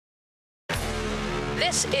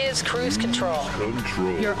This is Cruise Control.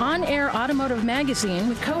 Your on-air automotive magazine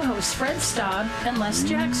with co-hosts Fred Staub and Les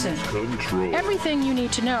Jackson. Everything you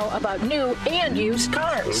need to know about new and used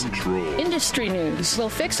cars. Industry news. We'll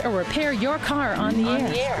fix or repair your car on the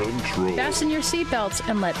air. Fasten your seatbelts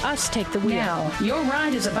and let us take the wheel. Now, your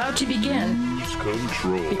ride is about to begin.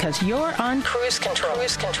 Because you're on Cruise Control.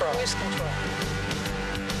 Cruise Control. Cruise Control.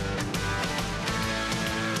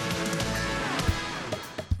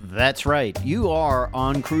 That's right. You are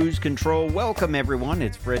on Cruise Control. Welcome, everyone.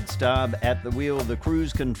 It's Fred Staub at the wheel of the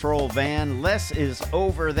Cruise Control van. Les is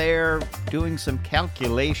over there doing some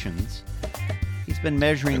calculations. He's been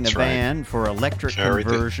measuring the van for electric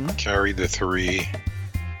conversion. Carry the 3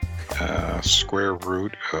 square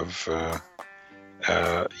root of...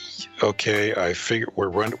 okay, I figure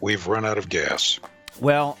we've run out of gas.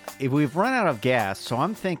 Well, if we've run out of gas, so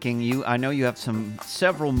I'm thinking I know you have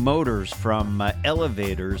several motors from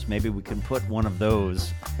elevators. Maybe we can put one of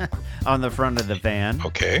those on the front of the van.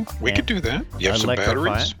 Okay, we could do that. You have some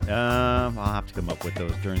batteries? I'll have to come up with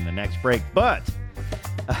those during the next break. But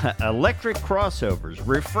electric crossovers,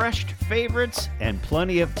 refreshed favorites, and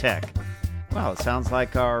plenty of tech. Well, it sounds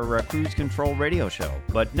like our Cruise Control radio show.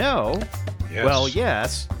 But no. Yes. Well,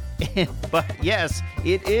 yes. But yes,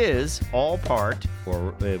 it is all part,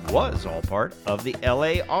 or it was all part, of the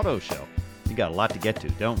LA Auto Show. We got a lot to get to,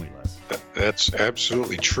 don't we, Les? That's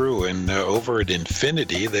absolutely true. And over at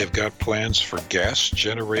Infiniti, they've got plans for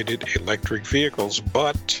gas-generated electric vehicles,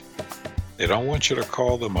 but they don't want you to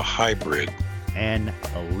call them a hybrid. And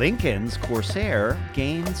Lincoln's Corsair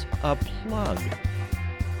gains a plug.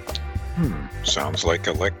 Sounds like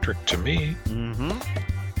electric to me. Mm-hmm.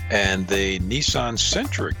 And the Nissan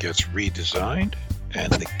Sentra gets redesigned,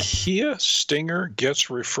 and the Kia Stinger gets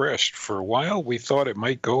refreshed. For a while, we thought it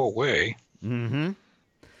might go away. Mm-hmm.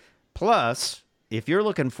 Plus, if you're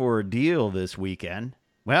looking for a deal this weekend,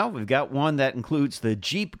 well, we've got one that includes the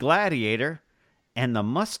Jeep Gladiator and the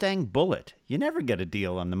Mustang Bullitt. You never get a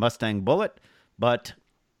deal on the Mustang Bullitt, but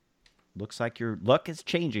looks like your luck is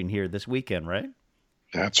changing here this weekend, right?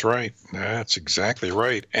 That's right. That's exactly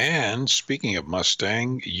right. And speaking of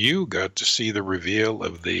Mustang, you got to see the reveal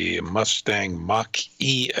of the Mustang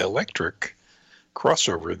Mach-E electric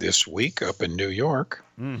crossover this week up in New York.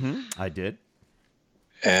 Mm-hmm. I did.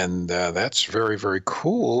 And that's very, very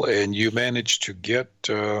cool. And you managed to get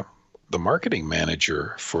the marketing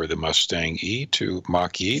manager for the Mustang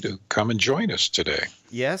Mach-E to come and join us today.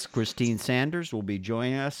 Yes, Christine Sanders will be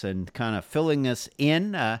joining us and kind of filling us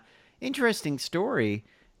in. Interesting story.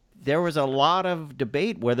 There was a lot of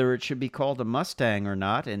debate whether it should be called a Mustang or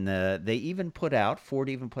not, and Ford even put out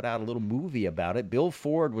a little movie about it. Bill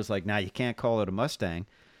Ford was like, "Nah, you can't call it a Mustang,"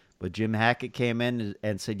 but Jim Hackett came in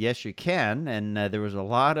and said, "Yes, you can." And there was a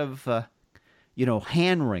lot of,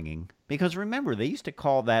 hand wringing because remember they used to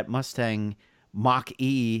call that Mustang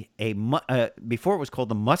Mach-E before it was called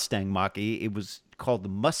the Mustang Mach-E, it was called the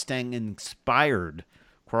Mustang-inspired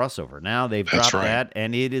crossover. Now they've dropped that,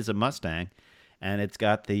 and it is a Mustang, and it's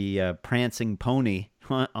got the prancing pony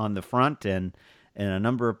on the front and in a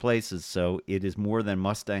number of places, so it is more than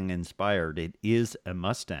Mustang inspired. It is a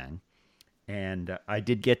Mustang, and I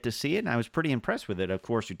did get to see it, and I was pretty impressed with it. Of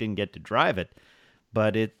course, you didn't get to drive it,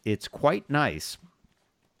 but it's quite nice,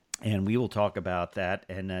 and we will talk about that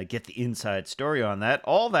and get the inside story on that,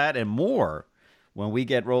 all that and more when we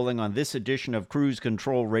get rolling on this edition of Cruise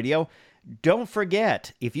Control Radio. Don't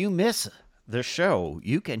forget, if you miss the show,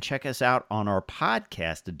 you can check us out on our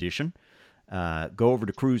podcast edition. Go over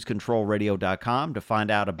to cruisecontrolradio.com to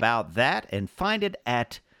find out about that and find it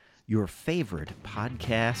at your favorite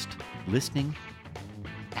podcast listening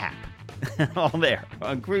app. All there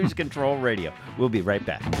on Cruise Control Radio. We'll be right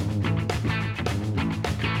back.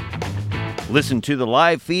 Listen to the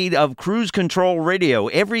live feed of Cruise Control Radio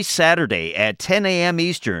every Saturday at 10 a.m.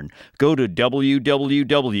 Eastern. Go to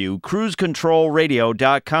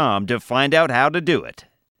www.cruisecontrolradio.com to find out how to do it.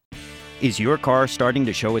 Is your car starting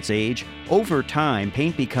to show its age? Over time,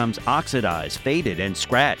 paint becomes oxidized, faded, and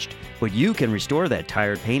scratched. But you can restore that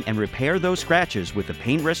tired paint and repair those scratches with the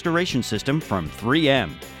paint restoration system from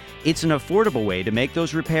 3M. It's an affordable way to make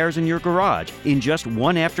those repairs in your garage in just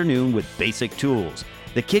one afternoon with basic tools.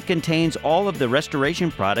 The kit contains all of the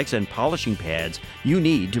restoration products and polishing pads you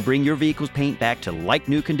need to bring your vehicle's paint back to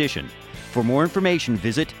like-new condition. For more information,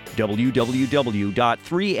 visit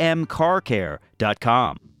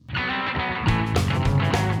www.3mcarcare.com.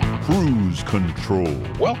 Cruise Control.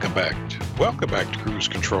 Welcome back to Cruise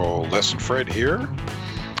Control. Les and Fred here.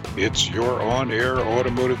 It's your on-air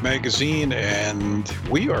automotive magazine, and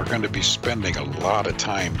we are going to be spending a lot of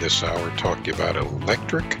time this hour talking about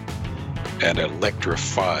electric and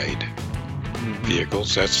electrified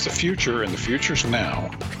vehicles. That's the future, and the future's now.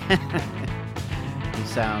 You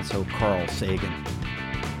sound so Carl Sagan.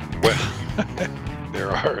 Well,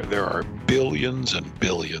 there are billions and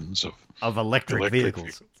billions of electric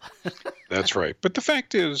vehicles. That's right. But the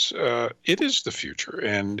fact is, it is the future,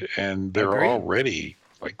 and there are already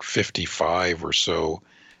like 55 or so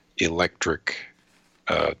electric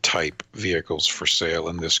type vehicles for sale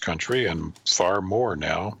in this country, and far more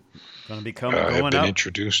now Going to be going have been up.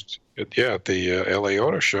 introduced at the LA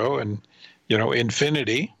Auto Show. And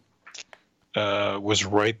Infiniti was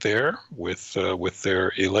right there with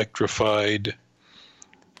their electrified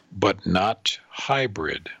but not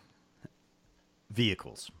hybrid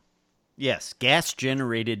vehicles. Yes,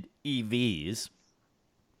 gas-generated EVs.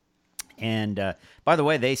 And by the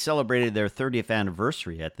way, they celebrated their 30th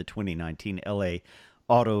anniversary at the 2019 LA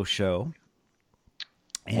Auto Show.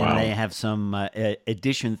 And Wow. They have some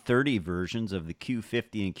Edition 30 versions of the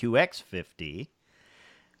Q50 and QX50.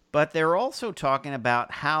 But they're also talking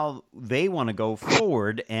about how they want to go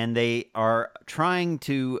forward, and they are trying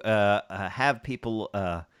to have people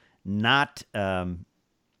not,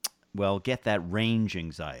 get that range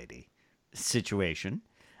anxiety situation.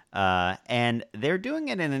 And they're doing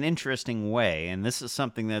it in an interesting way, and this is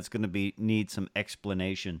something that's going to need some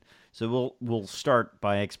explanation. So we'll start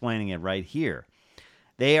by explaining it right here.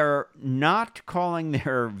 They are not calling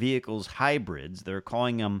their vehicles hybrids. They're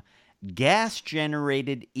calling them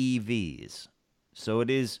gas-generated EVs. So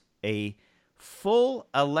it is a full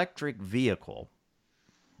electric vehicle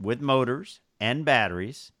with motors and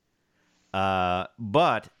batteries,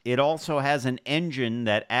 but it also has an engine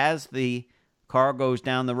that, as the car goes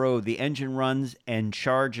down the road, the engine runs and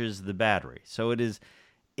charges the battery. So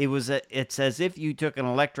it's as if you took an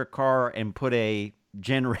electric car and put a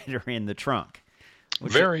generator in the trunk.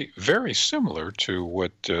 Very, very similar to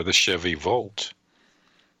what the Chevy Volt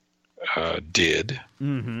did.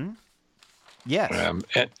 Mm-hmm. Yes.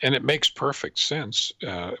 And it makes perfect sense.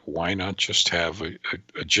 Why not just have a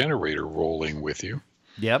generator rolling with you?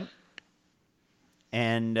 Yep.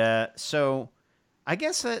 And so I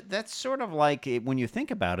guess that's sort of like, when you think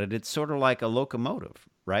about it, it's sort of like a locomotive,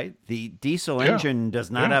 right? The diesel engine does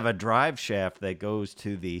not have a drive shaft that goes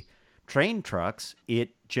to the train trucks.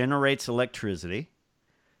 It generates electricity,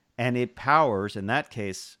 and it powers. In that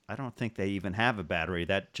case, I don't think they even have a battery.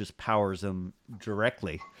 That just powers them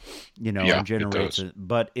directly, and generates it.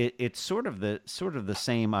 But it's sort of the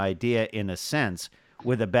same idea in a sense,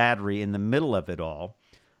 with a battery in the middle of it all.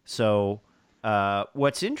 So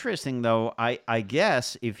what's interesting, though, I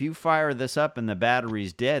guess if you fire this up and the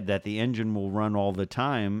battery's dead, that the engine will run all the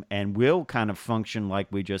time and will kind of function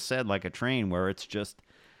like we just said, like a train, where it's just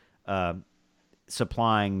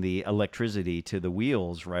supplying the electricity to the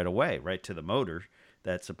wheels right away, right to the motor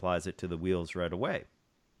that supplies it to the wheels right away.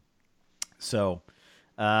 So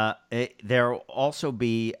there'll also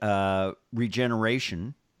be braking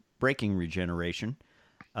regeneration,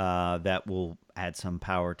 that will add some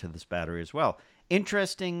power to this battery as well.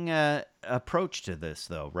 Interesting approach to this,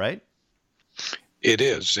 though, right? It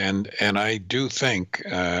is, and I do think,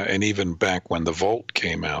 and even back when the Volt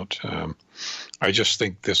came out, I just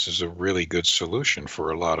think this is a really good solution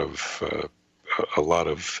for a lot of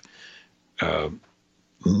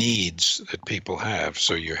needs that people have.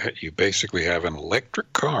 So you basically have an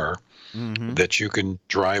electric car that you can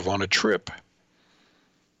drive on a trip.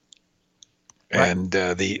 Right. And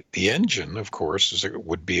the engine, of course,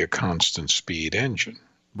 would be a constant speed engine.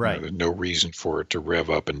 Right. There's no reason for it to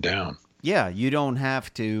rev up and down. Yeah, you don't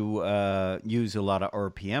have to use a lot of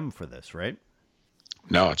RPM for this, right?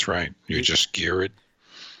 No, that's right. You just gear it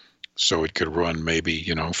so it could run maybe,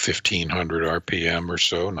 1,500 RPM or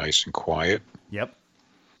so, nice and quiet. Yep.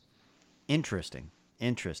 Interesting.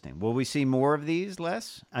 Will we see more of these,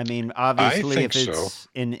 Les? I mean, obviously, if it's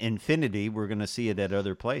in Infiniti, we're going to see it at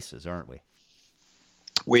other places, aren't we?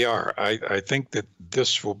 We are. I think that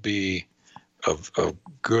this will be a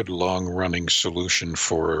good long-running solution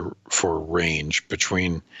for range,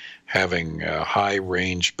 between having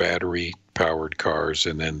high-range battery-powered cars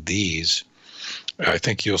and then these. I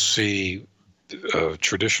think you'll see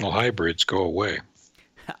traditional hybrids go away.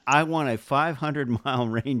 I want a 500-mile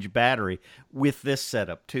range battery with this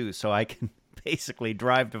setup, too, so I can basically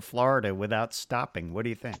drive to Florida without stopping. What do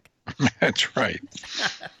you think? That's right.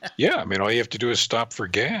 Yeah, I mean, all you have to do is stop for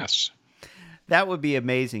gas. That would be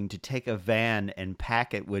amazing, to take a van and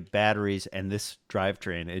pack it with batteries and this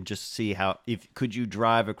drivetrain and just see could you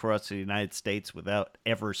drive across the United States without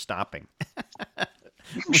ever stopping?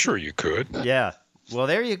 I'm sure you could. Yeah. Well,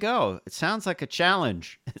 there you go. It sounds like a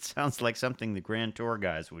challenge. It sounds like something the Grand Tour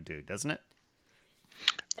guys would do, doesn't it?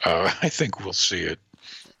 I think we'll see it.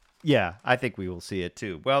 Yeah, I think we will see it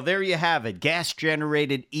too. Well, there you have it.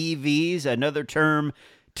 Gas-generated EVs, another term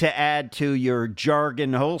to add to your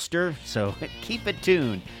jargon holster. So keep it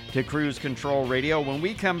tuned to Cruise Control Radio. When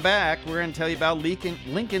we come back, we're going to tell you about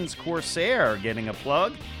Lincoln's Corsair getting a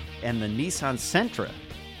plug and the Nissan Sentra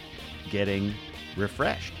getting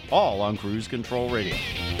refreshed. All on Cruise Control Radio.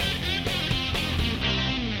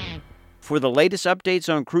 For the latest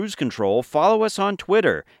updates on Cruise Control, follow us on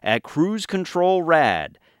Twitter at Cruise Control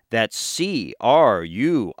Rad. That's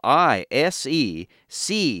CruiseControlRad.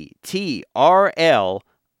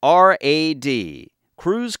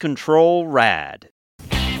 Cruise Control Rad.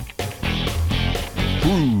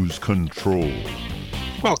 Cruise Control.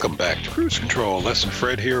 Welcome back to Cruise Control. Les and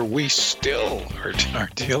Fred here. We still are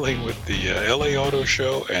dealing with the LA Auto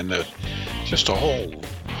Show and just a whole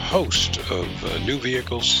host of new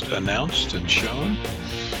vehicles announced and shown.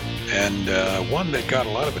 And one that got a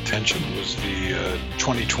lot of attention was the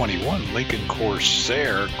 2021 Lincoln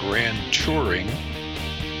Corsair Grand Touring,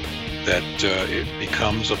 that it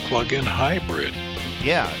becomes a plug-in hybrid.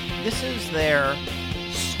 Yeah, this is their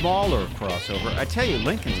smaller crossover. I tell you,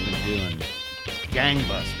 Lincoln's been doing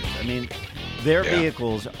gangbusters. I mean, their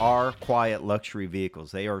vehicles are quiet luxury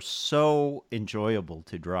vehicles. They are so enjoyable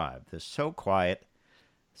to drive. They're so quiet,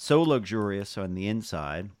 so luxurious on the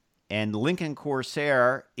inside. And Lincoln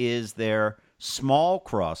Corsair is their small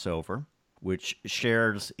crossover, which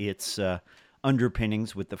shares its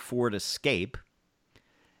underpinnings with the Ford Escape.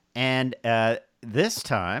 And this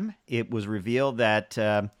time, it was revealed that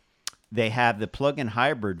they have the plug-in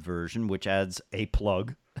hybrid version, which adds a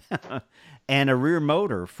plug and a rear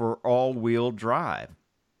motor for all-wheel drive.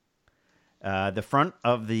 The front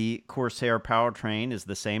of the Corsair powertrain is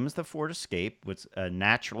the same as the Ford Escape, with a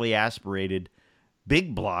naturally aspirated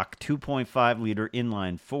big block 2.5-liter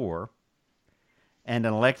inline-4 and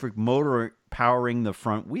an electric motor powering the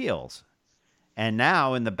front wheels. And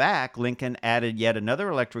now in the back, Lincoln added yet another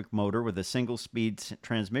electric motor with a single-speed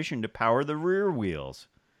transmission to power the rear wheels.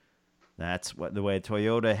 That's the way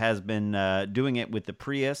Toyota has been doing it with the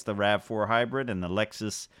Prius, the RAV4 hybrid, and the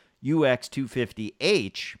Lexus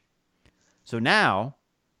UX250H. So now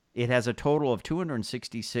it has a total of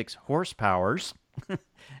 266 horsepowers,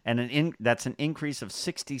 and that's an increase of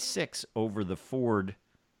 66 over the Ford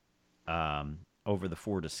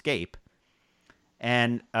Escape.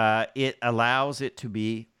 And it allows it to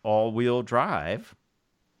be all-wheel drive,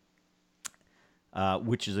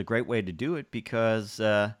 which is a great way to do it because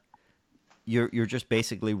you're just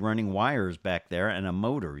basically running wires back there and a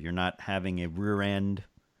motor. You're not having a rear end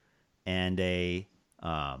and a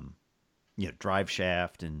drive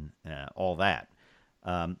shaft and all that.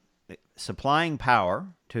 Supplying power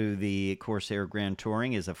to the Corsair Grand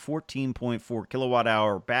Touring is a 14.4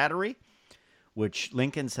 kilowatt-hour battery, which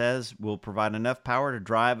Lincoln says will provide enough power to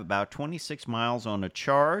drive about 26 miles on a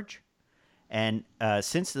charge. And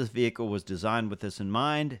since this vehicle was designed with this in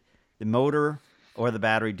mind, the motor or the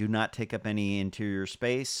battery do not take up any interior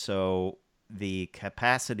space, so the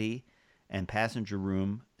capacity and passenger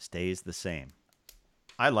room stays the same.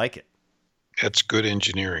 I like it. That's good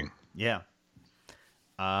engineering. Yeah.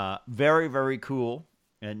 Very, very cool.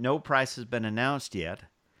 No price has been announced yet,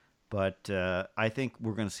 but I think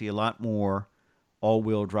we're going to see a lot more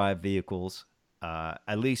all-wheel drive vehicles.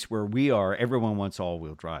 At least where we are, everyone wants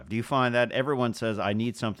all-wheel drive. Do you find that everyone says, I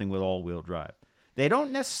need something with all-wheel drive? They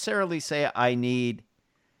don't necessarily say, I need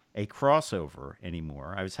a crossover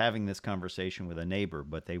anymore. I was having this conversation with a neighbor,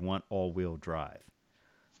 but they want all-wheel drive.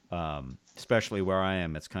 Especially where I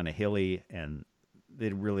am, it's kind of hilly, and they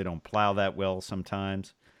really don't plow that well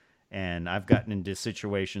sometimes. And I've gotten into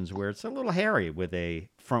situations where it's a little hairy with a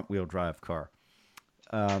front-wheel drive car.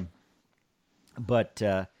 But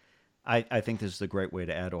I think this is a great way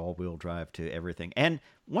to add all-wheel drive to everything. And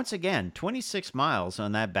once again, 26 miles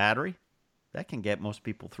on that battery, that can get most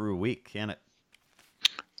people through a week, can it?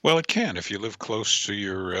 Well, it can if you live close to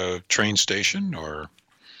your train station, or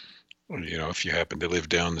if you happen to live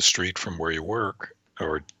down the street from where you work,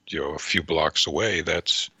 or a few blocks away.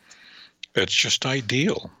 That's just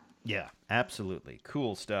ideal. Yeah, absolutely.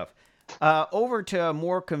 Cool stuff. Over to a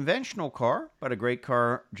more conventional car, but a great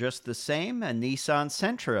car just the same. A Nissan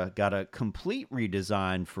Sentra got a complete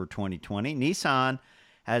redesign for 2020. Nissan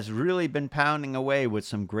has really been pounding away with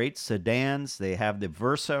some great sedans. They have the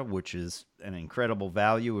Versa, which is an incredible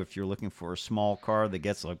value if you're looking for a small car that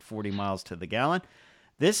gets like 40 miles to the gallon.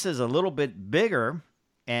 This is a little bit bigger,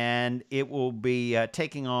 and it will be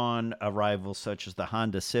taking on a rival such as the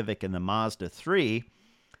Honda Civic and the Mazda 3.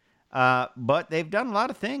 But they've done a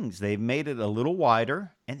lot of things. They've made it a little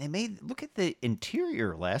wider, and look at the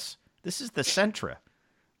interior, Les. This is the Sentra.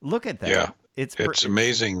 Look at that. Yeah, It's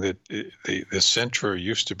amazing that the Sentra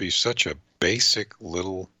used to be such a basic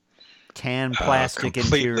little tan plastic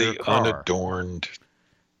completely interior car. Unadorned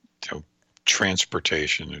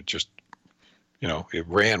transportation. It just, it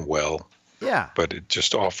ran well. Yeah. But it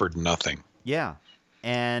just offered nothing. Yeah.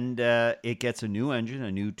 And it gets a new engine,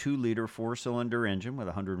 a new 2-liter 4-cylinder engine with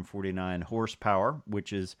 149 horsepower,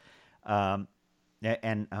 which is, and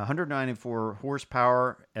 194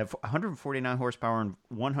 horsepower, 149 horsepower and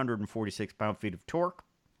 146 pound-feet of torque.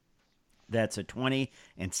 That's a 20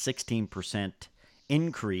 and 16%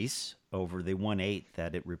 increase over the 1.8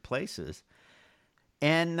 that it replaces.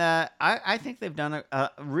 And I think they've done a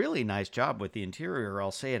really nice job with the interior.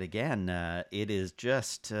 I'll say it again. It is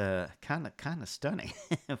just kind of stunning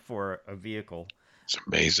for a vehicle. It's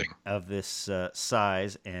amazing of this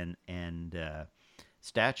size and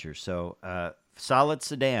stature. So solid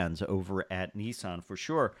sedans over at Nissan for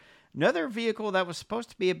sure. Another vehicle that was supposed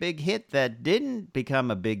to be a big hit that didn't become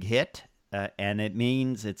a big hit, and it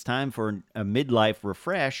means it's time for a midlife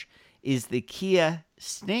refresh, is the Kia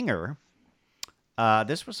Stinger.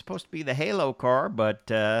 This was supposed to be the halo car, but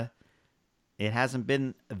it hasn't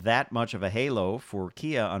been that much of a halo for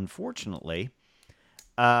Kia, unfortunately.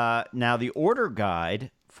 Now, the order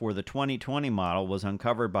guide for the 2020 model was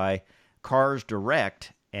uncovered by Cars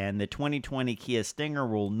Direct, and the 2020 Kia Stinger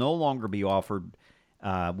will no longer be offered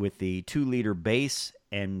with the 2-liter base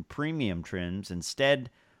and premium trims.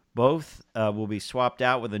 Instead, both will be swapped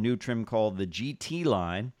out with a new trim called the GT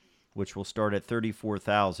line, which will start at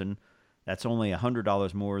 $34,000. That's only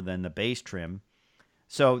 $100 more than the base trim.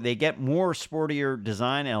 So they get more sportier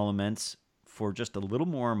design elements for just a little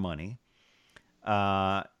more money.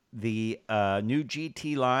 The new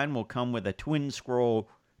GT line will come with a twin-scroll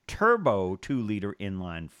turbo 2-liter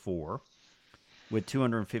inline 4 with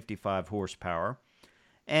 255 horsepower.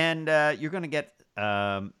 And you're going to get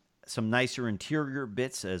some nicer interior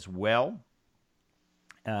bits as well.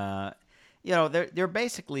 They're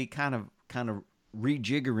basically kind of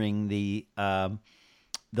rejiggering the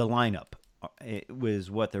lineup. It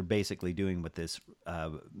was what they're basically doing with this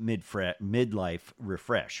midlife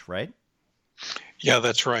refresh, right? Yeah,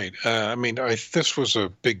 that's right. This was a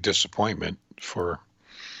big disappointment for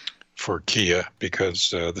Kia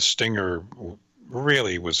because the Stinger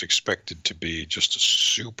really was expected to be just a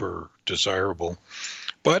super desirable,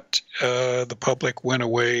 but the public went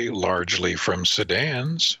away largely from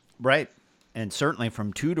sedans. Right, and certainly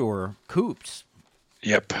from two-door coupes.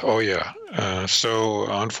 Yep. Oh, yeah. So,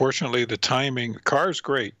 unfortunately, the car's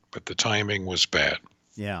great, but the timing was bad.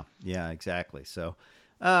 Yeah, exactly. So,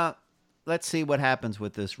 let's see what happens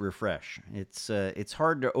with this refresh. It's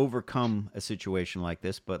hard to overcome a situation like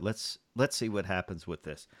this, but let's see what happens with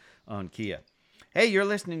this on Kia. Hey, you're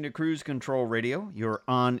listening to Cruise Control Radio, your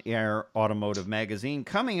on-air automotive magazine.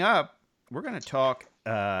 Coming up, we're going to talk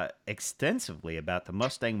extensively about the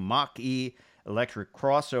Mustang Mach-E electric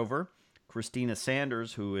crossover. Christina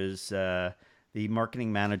Sanders, who is the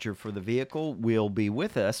marketing manager for the vehicle, will be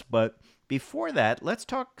with us. But before that, let's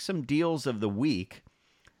talk some deals of the week,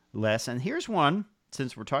 Les. And here's one,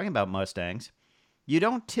 since we're talking about Mustangs. You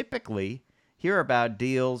don't typically hear about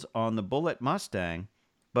deals on the Bullitt Mustang,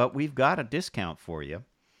 but we've got a discount for you.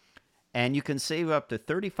 And you can save up to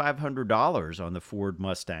 $3,500 on the Ford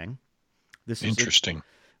Mustang. This is interesting.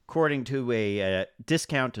 According to a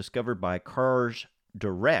discount discovered by Cars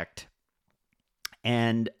Direct.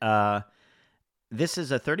 And this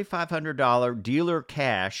is a $3,500 dealer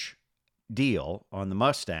cash deal on the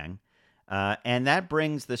Mustang. And that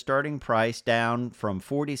brings the starting price down from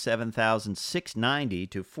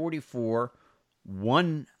 $47,690 to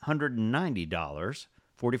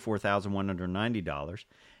 $44,190.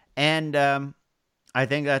 And I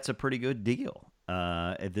think that's a pretty good deal.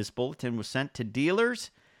 This bulletin was sent to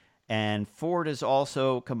dealers. And Ford is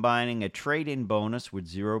also combining a trade-in bonus with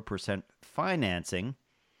 0% financing.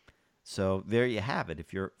 So there you have it.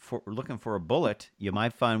 If you're looking for a Bullitt, you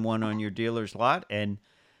might find one on your dealer's lot, and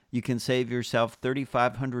you can save yourself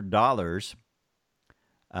 $3,500.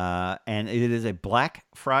 And it is a Black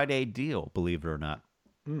Friday deal, believe it or not.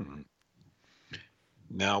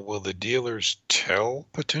 Now, will the dealers tell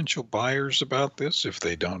potential buyers about this if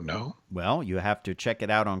they don't know? Well, you have to check it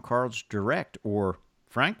out on Cars Direct, or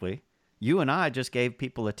frankly, you and I just gave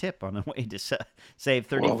people a tip on the way to save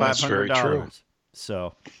 $3,500. Well, that's very true.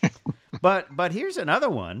 So, but here's another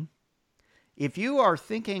one. If you are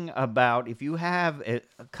thinking about, if you have a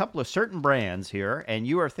couple of certain brands here, and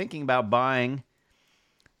you are thinking about buying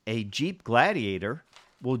a Jeep Gladiator,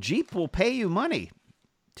 well, Jeep will pay you money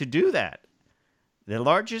to do that. The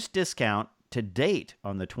largest discount to date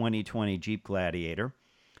on the 2020 Jeep Gladiator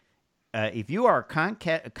if you are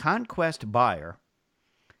a conquest buyer,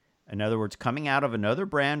 in other words, coming out of another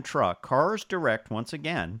brand truck, Cars Direct, once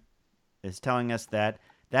again, is telling us that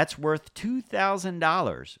that's worth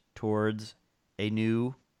 $2,000 towards a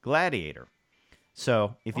new Gladiator.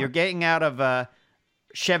 So if you're getting out of a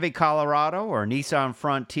Chevy Colorado or Nissan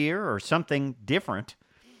Frontier or something different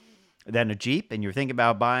than a Jeep and you're thinking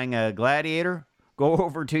about buying a Gladiator, go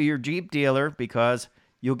over to your Jeep dealer because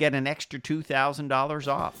you'll get an extra $2,000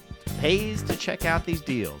 off. Pays to check out these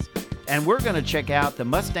deals. And we're going to check out the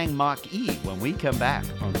Mustang Mach-E when we come back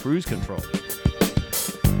on Cruise Control.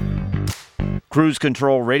 Cruise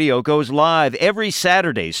Control Radio goes live every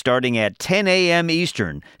Saturday starting at 10 a.m.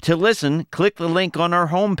 Eastern. To listen, click the link on our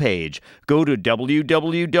homepage. Go to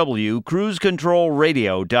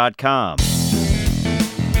www.cruisecontrolradio.com.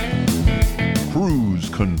 Cruise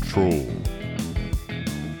Control.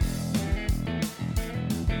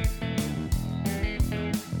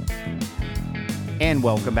 And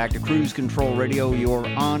welcome back to Cruise Control Radio, your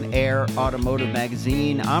on-air automotive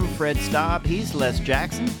magazine. I'm Fred Staub. He's Les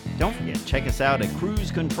Jackson. Don't forget, check us out at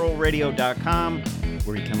cruisecontrolradio.com,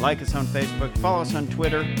 where you can like us on Facebook, follow us on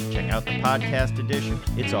Twitter, check out the podcast edition.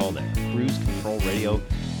 It's all there,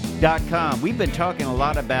 cruisecontrolradio.com. We've been talking a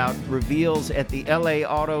lot about reveals at the LA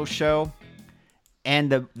Auto Show,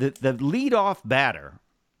 and the lead-off batter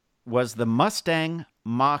was the Mustang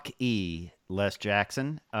Mach-E, Les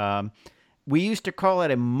Jackson. We used to call it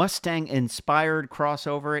a Mustang-inspired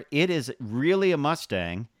crossover. It is really a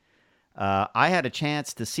Mustang. I had a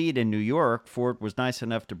chance to see it in New York. Ford was nice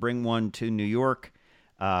enough to bring one to New York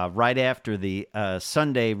right after the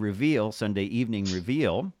Sunday evening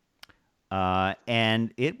reveal.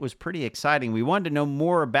 And it was pretty exciting. We wanted to know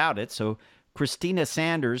more about it, so Christina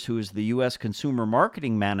Sanders, who is the U.S. Consumer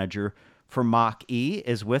Marketing Manager for Mach-E,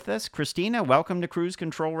 is with us. Christina, welcome to Cruise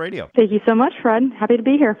Control Radio. Thank you so much, Fred. Happy to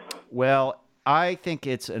be here. Well, I think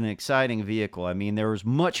it's an exciting vehicle. I mean, there was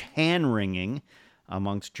much hand-wringing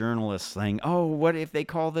amongst journalists saying, oh, what if they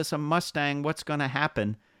call this a Mustang? What's going to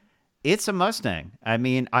happen? It's a Mustang. I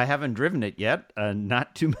mean, I haven't driven it yet.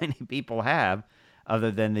 Not too many people have,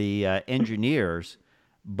 other than the engineers.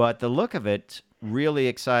 But the look of it, really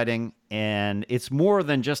exciting, and it's more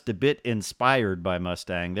than just a bit inspired by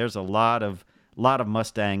Mustang. There's a lot of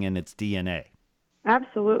Mustang in its DNA.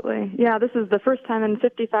 Absolutely. Yeah, this is the first time in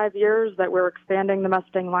 55 years that we're expanding the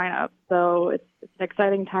Mustang lineup, so it's an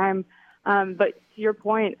exciting time. But to your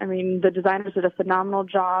point, I mean, the designers did a phenomenal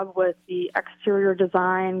job with the exterior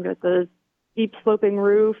design, with the steep sloping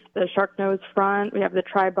roof, the shark nose front. We have the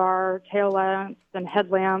tri-bar tail lamps and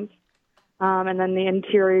headlamps. And then the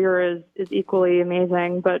interior is equally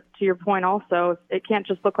amazing. But to your point also, it can't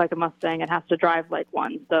just look like a Mustang. It has to drive like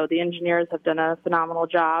one. So the engineers have done a phenomenal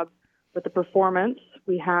job with the performance.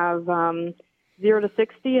 We have 0 to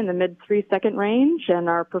 60 in the mid 3-second range, and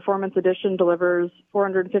our Performance Edition delivers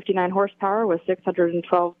 459 horsepower with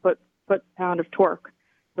 612 foot-pound of torque.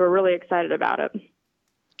 So we're really excited about it.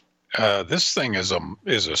 This thing is a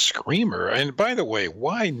screamer. And by the way,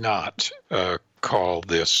 why not call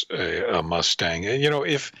this a Mustang? You know,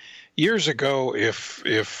 if years ago, if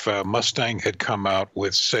Mustang had come out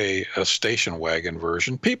with, say, a station wagon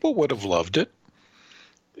version, people would have loved it.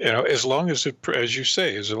 You know, as long as it, as you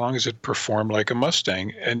say, as long as it performed like a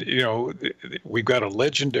Mustang. And, you know, we've got a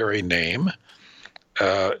legendary name.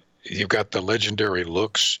 You've got the legendary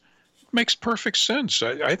looks. Makes perfect sense.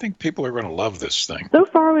 I think people are going to love this thing. So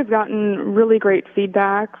far, we've gotten really great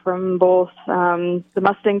feedback from both the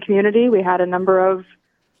Mustang community. We had a number of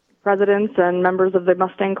presidents and members of the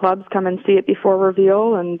Mustang clubs come and see it before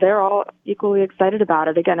reveal, and they're all equally excited about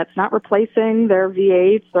it. Again, it's not replacing their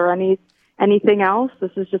V8s or anything else.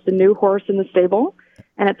 This is just a new horse in the stable,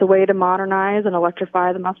 and it's a way to modernize and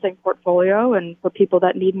electrify the Mustang portfolio and for people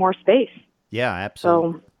that need more space. Yeah,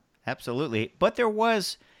 absolutely. Absolutely. But there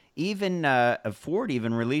was... Even Ford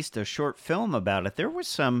even released a short film about it. There was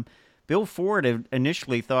some... Bill Ford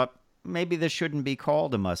initially thought maybe this shouldn't be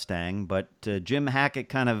called a Mustang, but Jim Hackett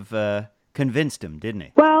kind of convinced him, didn't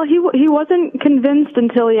he? Well, he wasn't convinced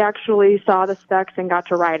until he actually saw the specs and got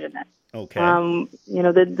to ride in it. Okay. You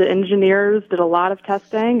know, the engineers did a lot of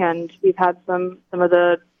testing, and we've had some of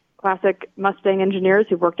the classic Mustang engineers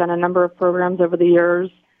who've worked on a number of programs over the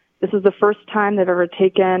years. This is the first time they've ever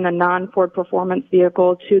taken a non-Ford performance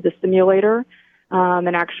vehicle to the simulator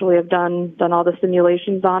and actually have done all the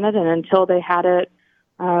simulations on it. And until they had it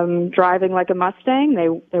driving like a Mustang,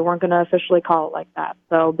 they weren't going to officially call it like that.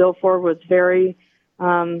 So Bill Ford was very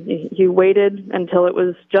he waited until it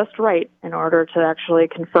was just right in order to actually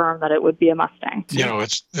confirm that it would be a Mustang. You know,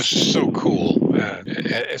 this is so cool.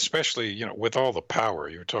 especially with all the power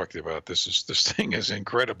you're talking about. This thing is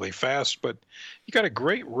incredibly fast, but you got a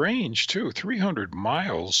great range too. 300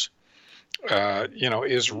 miles,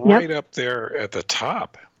 is right Yep. up there at the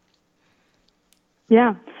top.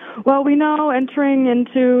 Yeah. Well, we know entering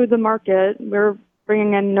into the market, we're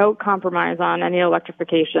bringing in no compromise on any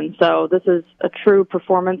electrification. So this is a true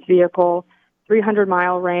performance vehicle,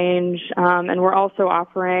 300-mile range, and we're also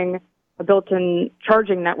offering a built-in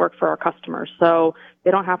charging network for our customers. So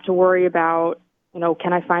they don't have to worry about,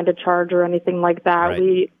 can I find a charger or anything like that.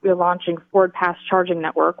 Right. We're launching Ford Pass Charging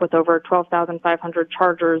Network with over 12,500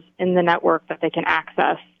 chargers in the network that they can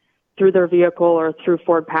access through their vehicle or through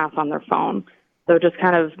Ford Pass on their phone. So just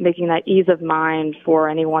kind of making that ease of mind for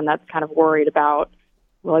anyone that's kind of worried about,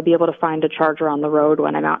 will I be able to find a charger on the road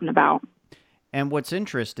when I'm out and about? And what's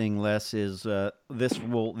interesting, Les, is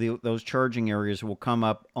those charging areas will come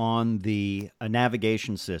up on the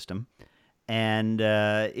navigation system, and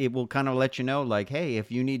it will kind of let you know, like, hey, if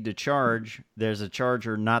you need to charge, there's a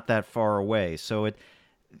charger not that far away. So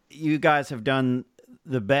you guys have done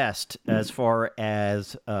the best as far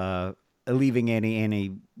as alleviating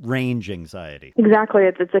any range anxiety. Exactly.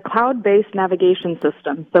 It's a cloud-based navigation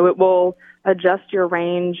system, so it will adjust your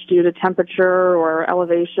range due to temperature or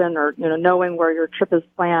elevation or knowing where your trip is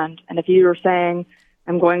planned. And if you were saying,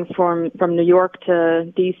 I'm going from New York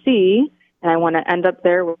to D.C. and I want to end up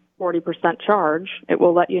there with 40% charge, it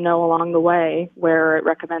will let you know along the way where it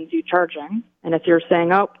recommends you charging. And if you're saying,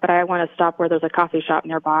 but I want to stop where there's a coffee shop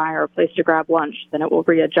nearby or a place to grab lunch, then it will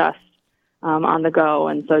readjust on the go.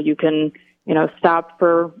 And so you can, stop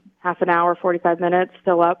for half an hour, 45 minutes,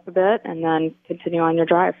 fill up a bit, and then continue on your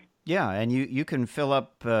drive. Yeah, and you can fill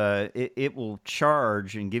up, it will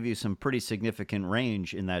charge and give you some pretty significant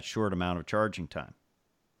range in that short amount of charging time.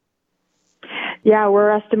 Yeah, we're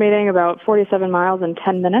estimating about 47 miles in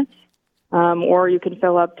 10 minutes, or you can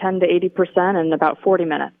fill up 10 to 80% in about 40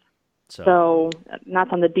 minutes. So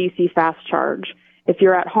that's on the DC fast charge. If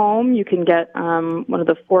you're at home, you can get one of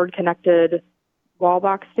the Ford connected wall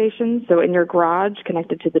box stations, so in your garage,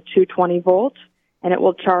 connected to the 220 volt, and it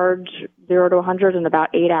will charge 0 to 100 in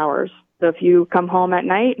about 8 hours. So if you come home at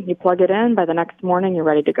night and you plug it in, by the next morning, you're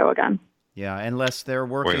ready to go again. Yeah, unless they're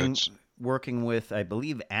working with, I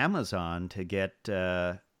believe, Amazon to get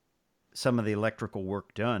some of the electrical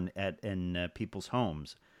work done in people's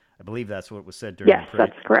homes. I believe that's what was said during Yes,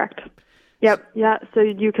 that's correct. Yep, yeah, so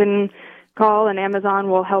you can call and Amazon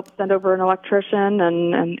will help send over an electrician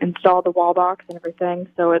and install the wall box and everything.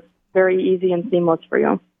 So it's very easy and seamless for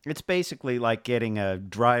you. It's basically like getting a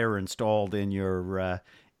dryer installed in your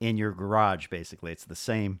garage, basically. It's the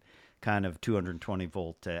same kind of 220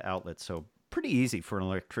 volt outlet. So pretty easy for an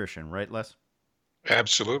electrician, right, Les?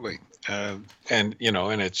 Absolutely. And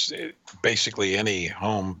it's basically any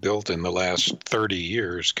home built in the last 30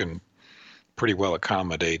 years can pretty well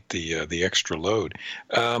accommodate the extra load.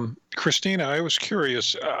 Christina, I was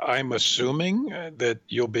curious. I'm assuming that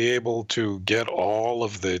you'll be able to get all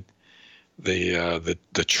of the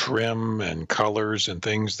trim and colors and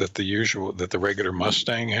things that the regular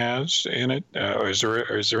Mustang has in it. Is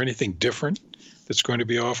there anything different that's going to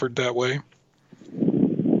be offered that way?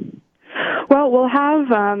 Well, we'll have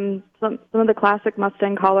some of the classic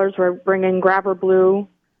Mustang colors. We're bringing Grabber Blue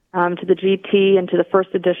to the GT and to the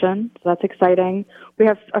first edition, so that's exciting. We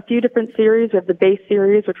have a few different series. We have the base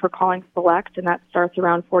series, which we're calling Select, and that starts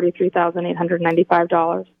around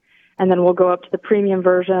 $43,895. And then we'll go up to the premium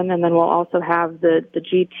version, and then we'll also have the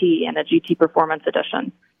GT and the GT Performance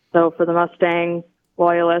Edition. So for the Mustang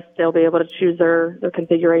loyalists, they'll be able to choose their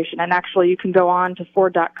configuration. And actually, you can go on to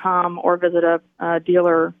Ford.com or visit a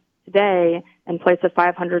dealer today and place a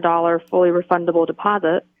 $500 fully refundable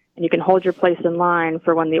deposit, and you can hold your place in line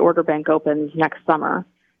for when the order bank opens next summer.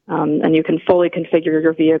 And you can fully configure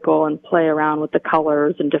your vehicle and play around with the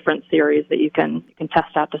colors and different series that you can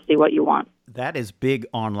test out to see what you want. That is big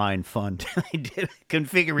online fun.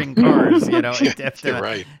 Configuring cars,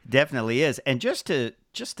 it definitely is. And just to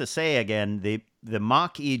say again, the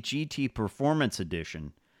Mach-E GT Performance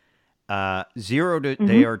Edition,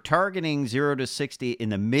 they are targeting 0 to 60 in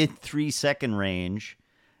the mid 3-second range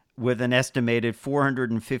with an estimated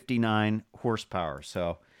 459 horsepower.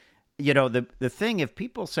 So, the thing, if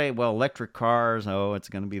people say, well, electric cars, it's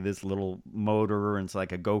going to be this little motor and it's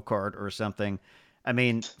like a go-kart or something. I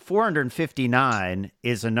mean, 459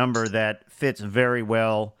 is a number that fits very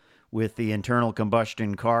well with the internal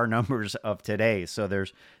combustion car numbers of today. So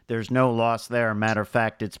there's no loss there. Matter of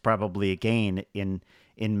fact, it's probably a gain in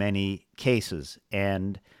many cases.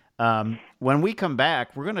 And when we come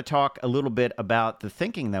back, we're going to talk a little bit about the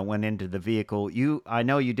thinking that went into the vehicle. I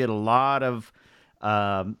know you did a lot of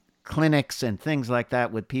clinics and things like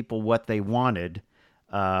that with people what they wanted,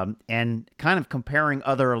 and kind of comparing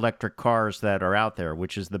other electric cars that are out there,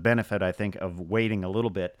 which is the benefit, I think, of waiting a little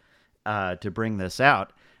bit to bring this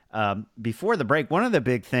out. Before the break, one of the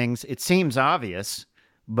big things, it seems obvious,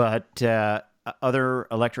 but other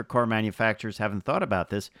electric car manufacturers haven't thought about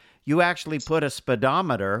this. You actually put a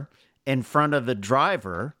speedometer in front of the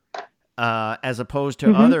driver, as opposed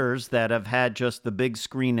to others that have had just the big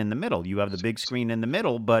screen in the middle. You have the big screen in the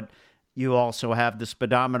middle, but you also have the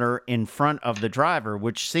speedometer in front of the driver,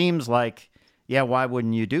 which seems like, yeah, why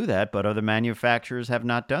wouldn't you do that? But other manufacturers have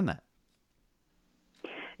not done that.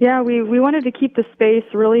 Yeah, we wanted to keep the space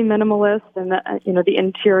really minimalist and the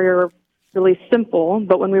interior really simple.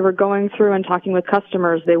 But when we were going through and talking with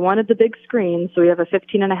customers, they wanted the big screen. So we have a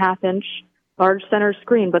 15.5-inch large center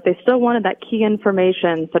screen, but they still wanted that key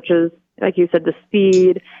information, such as, like you said, the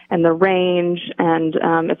speed and the range, and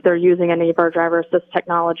if they're using any of our driver assist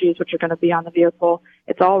technologies, which are going to be on the vehicle,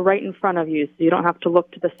 it's all right in front of you, so you don't have to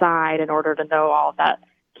look to the side in order to know all of that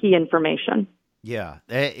key information. Yeah,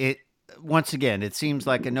 once again, it seems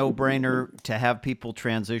like a no-brainer to have people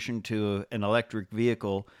transition to an electric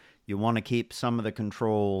vehicle. You want to keep some of the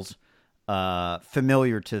controls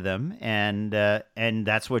familiar to them, and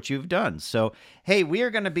that's what you've done. So, hey, we are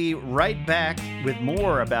going to be right back with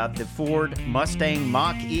more about the Ford Mustang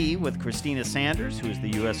Mach-E with Christina Sanders, who is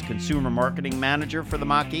the U.S. Consumer Marketing Manager for the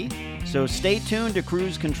Mach-E. So stay tuned to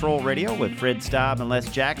Cruise Control Radio with Fred Staub and Les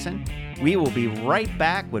Jackson. We will be right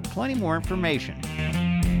back with plenty more information.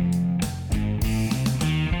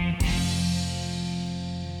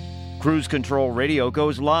 Cruise Control Radio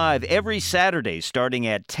goes live every Saturday starting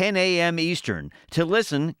at 10 a.m. Eastern. To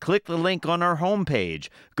listen, click the link on our homepage.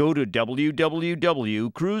 Go to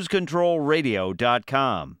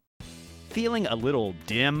www.cruisecontrolradio.com. Feeling a little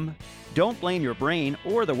dim? Don't blame your brain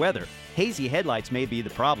or the weather. Hazy headlights may be the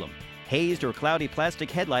problem. Hazed or cloudy plastic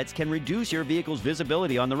headlights can reduce your vehicle's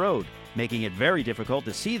visibility on the road, making it very difficult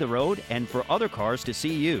to see the road and for other cars to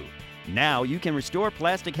see you. Now you can restore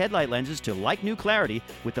plastic headlight lenses to like-new clarity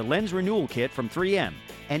with the Lens Renewal Kit from 3M,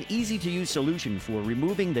 an easy-to-use solution for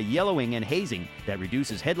removing the yellowing and hazing that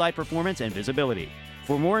reduces headlight performance and visibility.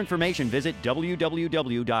 For more information, visit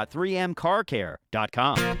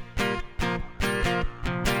www.3mcarcare.com.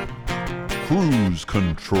 Cruise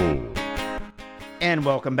Control. And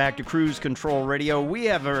welcome back to Cruise Control Radio. We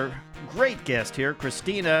have a great guest here,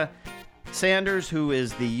 Christina Sanders, who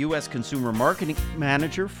is the U.S. Consumer Marketing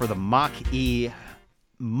Manager for the Mach-E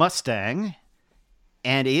Mustang,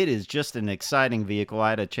 and it is just an exciting vehicle.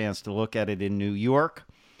 I had a chance to look at it in New York.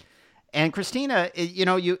 And Christina,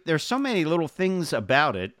 there's so many little things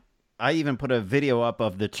about it. I even put a video up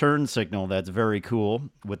of the turn signal that's very cool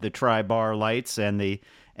with the tri-bar lights and the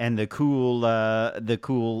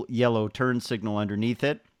cool yellow turn signal underneath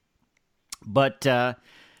it. But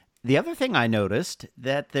the other thing I noticed,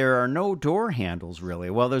 that there are no door handles,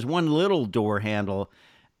 really. Well, there's one little door handle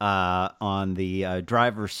on the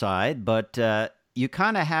driver's side, but you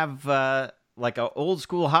kind of have like an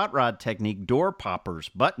old-school hot rod technique, door poppers,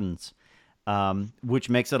 buttons, which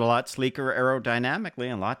makes it a lot sleeker aerodynamically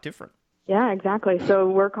and a lot different. Yeah, exactly. So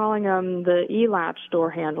we're calling them the E-latch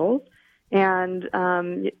door handles. And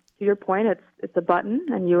to your point, it's a button,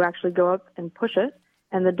 and you actually go up and push it,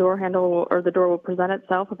 and the door handle the door will present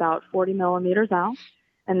itself about 40 millimeters out.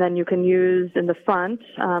 And then you can use in the front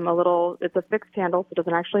it's a fixed handle, so it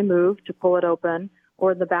doesn't actually move, to pull it open.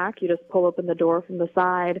 Or in the back, you just pull open the door from the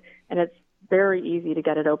side, and it's very easy to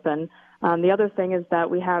get it open. The other thing is that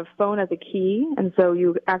we have phone as a key, and so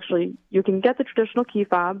you can get the traditional key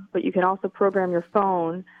fob, but you can also program your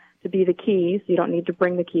phone to be the key, so you don't need to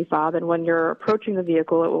bring the key fob. And when you're approaching the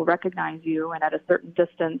vehicle, it will recognize you, and at a certain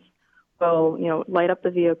distance will light up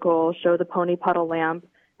the vehicle, show the pony puddle lamp,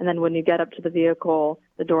 and then when you get up to the vehicle,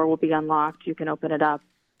 the door will be unlocked. You can open it up,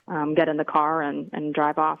 get in the car, and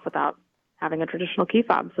drive off without having a traditional key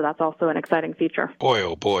fob. So that's also an exciting feature. Boy,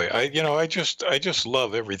 oh boy! I just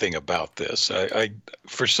love everything about this. I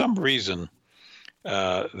for some reason,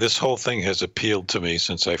 this whole thing has appealed to me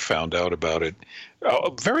since I found out about it.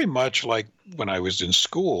 Very much like when I was in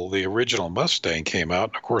school, the original Mustang came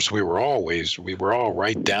out. Of course, we were all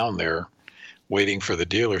right down there waiting for the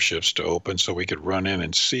dealerships to open so we could run in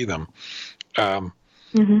and see them.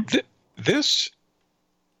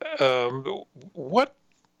 What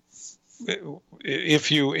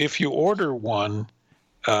if you order one?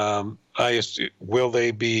 Will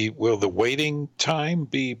the waiting time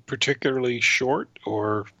be particularly short,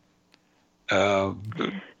 or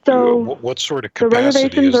what sort of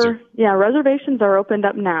capacity is there? Reservations are opened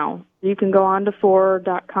up now. You can go on to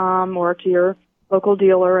Ford.com or to your local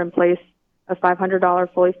dealer and place a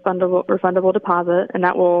 $500 fully refundable deposit, and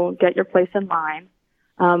that will get your place in line.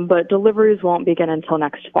 But deliveries won't begin until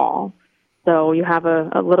next fall. So you have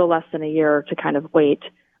a little less than a year to kind of wait.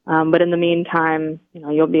 But in the meantime,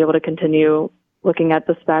 you'll be able to continue looking at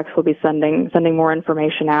the specs. We'll be sending more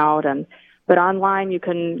information out. But online, you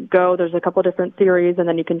can go, there's a couple different series, and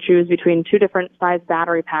then you can choose between two different size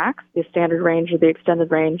battery packs, the standard range or the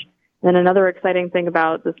extended range. And another exciting thing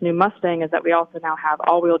about this new Mustang is that we also now have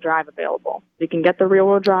all-wheel drive available. You can get the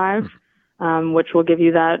rear-wheel drive, which will give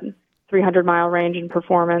you that 300-mile range and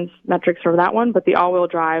performance metrics for that one, but the all-wheel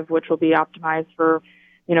drive, which will be optimized for,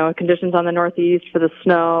 conditions on the Northeast, for the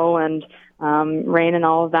snow and rain and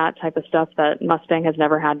all of that type of stuff that Mustang has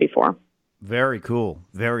never had before. Very cool.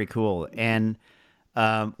 Very cool. And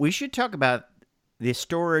we should talk about the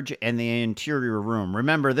storage and the interior room.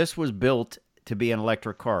 Remember, this was built to be an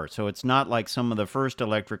electric car, so it's not like some of the first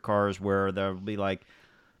electric cars where there'll be like,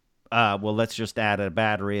 let's just add a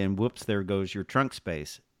battery and whoops, there goes your trunk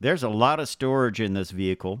space. There's a lot of storage in this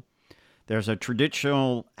vehicle. There's a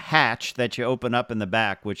traditional hatch that you open up in the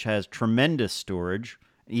back, which has tremendous storage,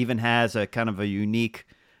 even has a kind of a unique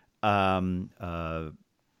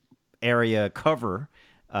area cover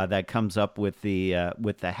that comes up with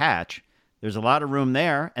the hatch. There's a lot of room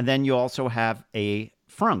there, and then you also have a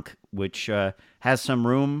frunk, which has some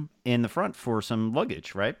room in the front for some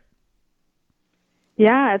luggage, right?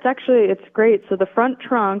 Yeah, it's great. So the front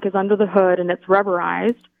trunk is under the hood, and it's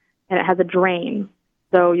rubberized, and it has a drain.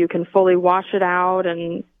 So you can fully wash it out,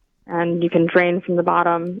 and you can drain from the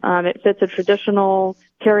bottom. It fits a traditional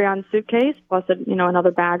carry-on suitcase, plus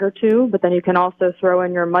another bag or two, but then you can also throw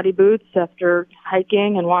in your muddy boots after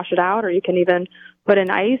hiking and wash it out, or you can even put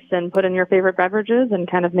in ice and put in your favorite beverages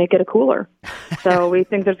and kind of make it a cooler. So we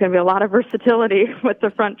think there's going to be a lot of versatility with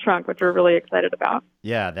the front trunk, which we're really excited about.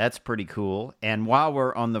 Yeah, that's pretty cool. And while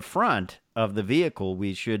we're on the front of the vehicle,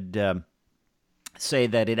 we should say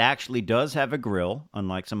that it actually does have a grill,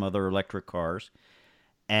 unlike some other electric cars.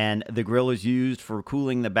 And the grill is used for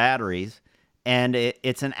cooling the batteries. And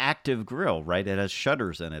it's an active grill, right? It has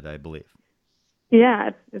shutters in it, I believe. Yeah,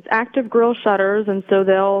 it's active grill shutters, and so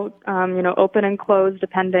they'll, open and close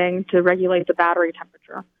depending to regulate the battery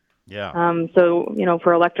temperature. Yeah. So,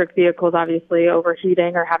 for electric vehicles, obviously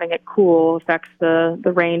overheating or having it cool affects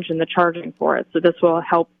the range and the charging for it. So this will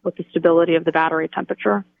help with the stability of the battery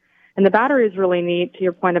temperature. And the battery is really neat. To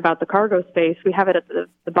your point about the cargo space, we have it at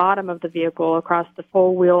the bottom of the vehicle across the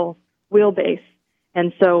full wheelbase.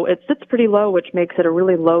 And so it sits pretty low, which makes it a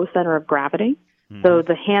really low center of gravity. So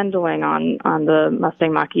the handling on the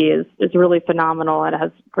Mustang Mach-E is really phenomenal. It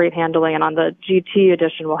has great handling. And on the GT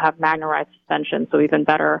edition, we'll have Magnerized suspension, so even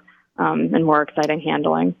better and more exciting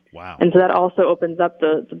handling. Wow. And so that also opens up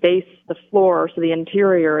the base, the floor, so the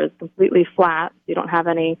interior is completely flat. You don't have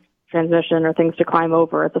any transmission or things to climb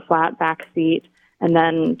over. It's a flat back seat. And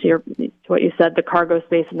then to what you said, the cargo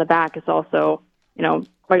space in the back is also,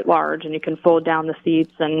 quite large, and you can fold down the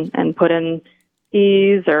seats and put in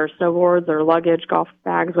skis or snowboards or luggage, golf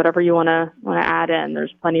bags, whatever you want to add in.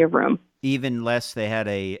 There's plenty of room. Even less, they had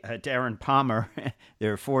a Darren Palmer,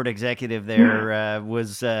 their Ford executive there,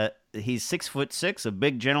 he's 6'6", a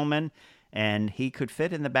big gentleman, and he could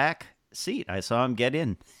fit in the back seat. I saw him get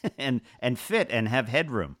in and fit and have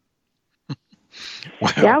headroom.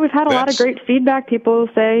 Wow, yeah, we've had a lot of great feedback. People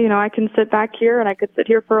say, I can sit back here and I could sit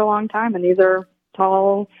here for a long time. And these are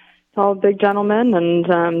tall, big gentlemen,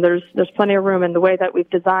 and there's plenty of room. And the way that we've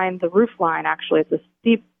designed the roof line, actually, it's a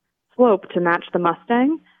steep slope to match the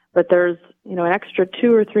Mustang, but there's an extra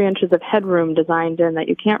 2 or 3 inches of headroom designed in that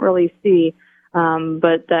you can't really see,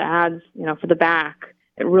 but that adds, for the back,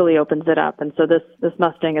 it really opens it up. And so this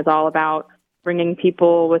Mustang is all about bringing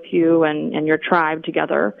people with you and your tribe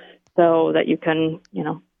together, so that you can,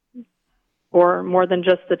 or more than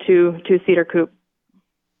just the two-seater coupe.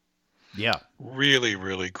 Yeah. Really,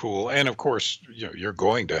 really cool. And of course, you're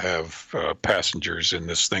going to have passengers in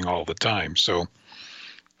this thing all the time. So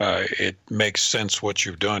it makes sense what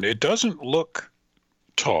you've done. It doesn't look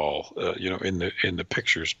tall, in the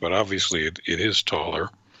pictures, but obviously it is taller.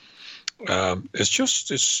 It's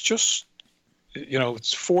just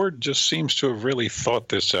Ford just seems to have really thought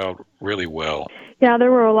this out really well. Yeah,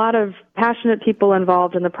 there were a lot of passionate people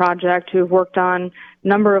involved in the project who've worked on a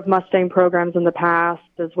number of Mustang programs in the past,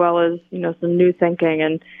 as well as, some new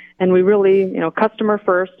thinking. And we really, customer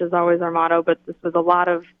first is always our motto, but this was a lot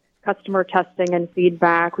of customer testing and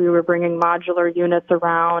feedback. We were bringing modular units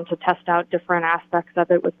around to test out different aspects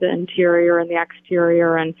of it with the interior and the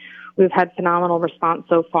exterior, and we've had phenomenal response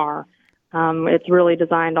so far. It's really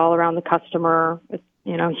designed all around the customer. It's,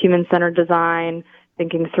 human-centered design,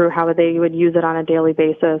 thinking through how they would use it on a daily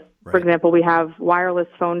basis. Right. For example, we have wireless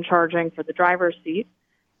phone charging for the driver's seat.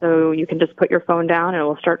 So you can just put your phone down and it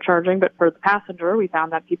will start charging. But for the passenger, we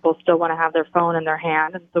found that people still want to have their phone in their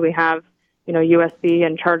hand. And so we have, USB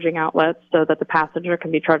and charging outlets so that the passenger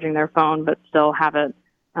can be charging their phone but still have it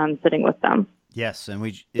sitting with them. Yes, and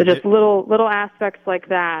So just little aspects like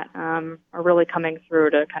that are really coming through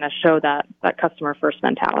to kind of show that customer first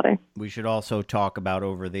mentality. We should also talk about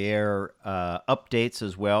over-the-air updates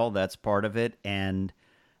as well. That's part of it. And,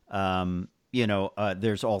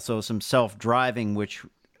 there's also some self-driving, which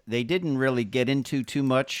they didn't really get into too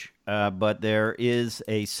much, but there is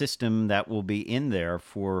a system that will be in there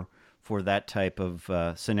for that type of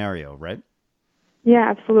scenario, right? Yeah,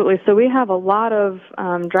 absolutely. So we have a lot of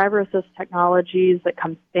driver assist technologies that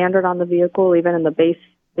come standard on the vehicle, even in the base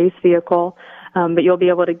vehicle. But you'll be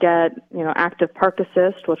able to get, active park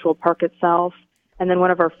assist, which will park itself. And then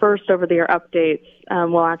one of our first over-the-air updates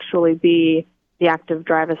will actually be the active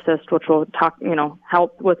drive assist, which will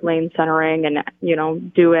help with lane centering and,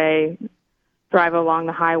 do a drive along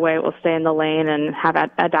the highway. It will stay in the lane and have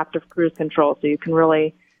adaptive cruise control. So you can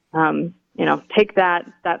really, take that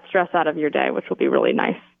stress out of your day, which will be really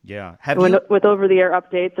nice. Yeah. With over-the-air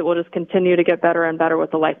updates, it will just continue to get better and better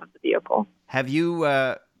with the life of the vehicle. Have you,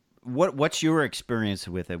 what's your experience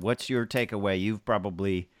with it? What's your takeaway? You've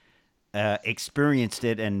probably experienced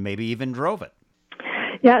it and maybe even drove it.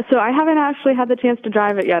 Yeah, so I haven't actually had the chance to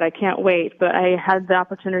drive it yet. I can't wait, but I had the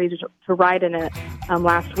opportunity to ride in it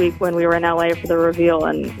last week when we were in LA for the reveal,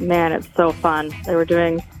 and man, it's so fun. They were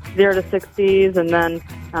doing 0 to 60s and then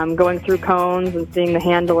going through cones and seeing the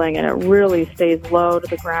handling, and it really stays low to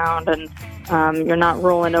the ground, and you're not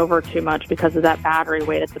rolling over too much because of that battery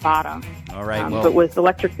weight at the bottom. All right. But with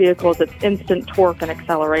electric vehicles, it's instant torque and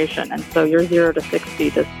acceleration, and so your 0 to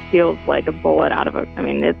 60 just feels like a bullet out of it. I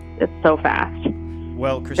mean, it's so fast.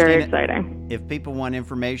 Well, Christina, very exciting. If people want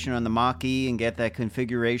information on the Mach-E and get that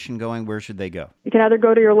configuration going, where should they go? You can either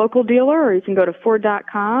go to your local dealer or you can go to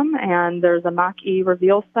Ford.com, and there's a Mach-E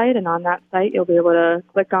reveal site, and on that site you'll be able to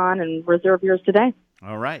click on and reserve yours today.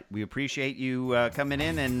 All right. We appreciate you coming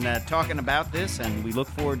in and talking about this, and we look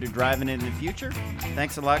forward to driving it in the future.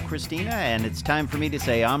 Thanks a lot, Christina, and it's time for me to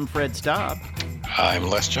say I'm Fred Staub. I'm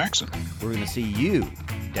Les Jackson. We're going to see you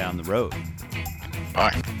down the road.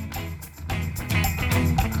 Bye.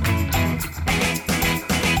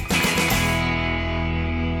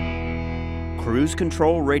 Cruise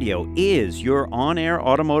Control Radio is your on-air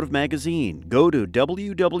automotive magazine. Go to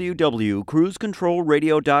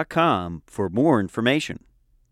www.cruisecontrolradio.com for more information.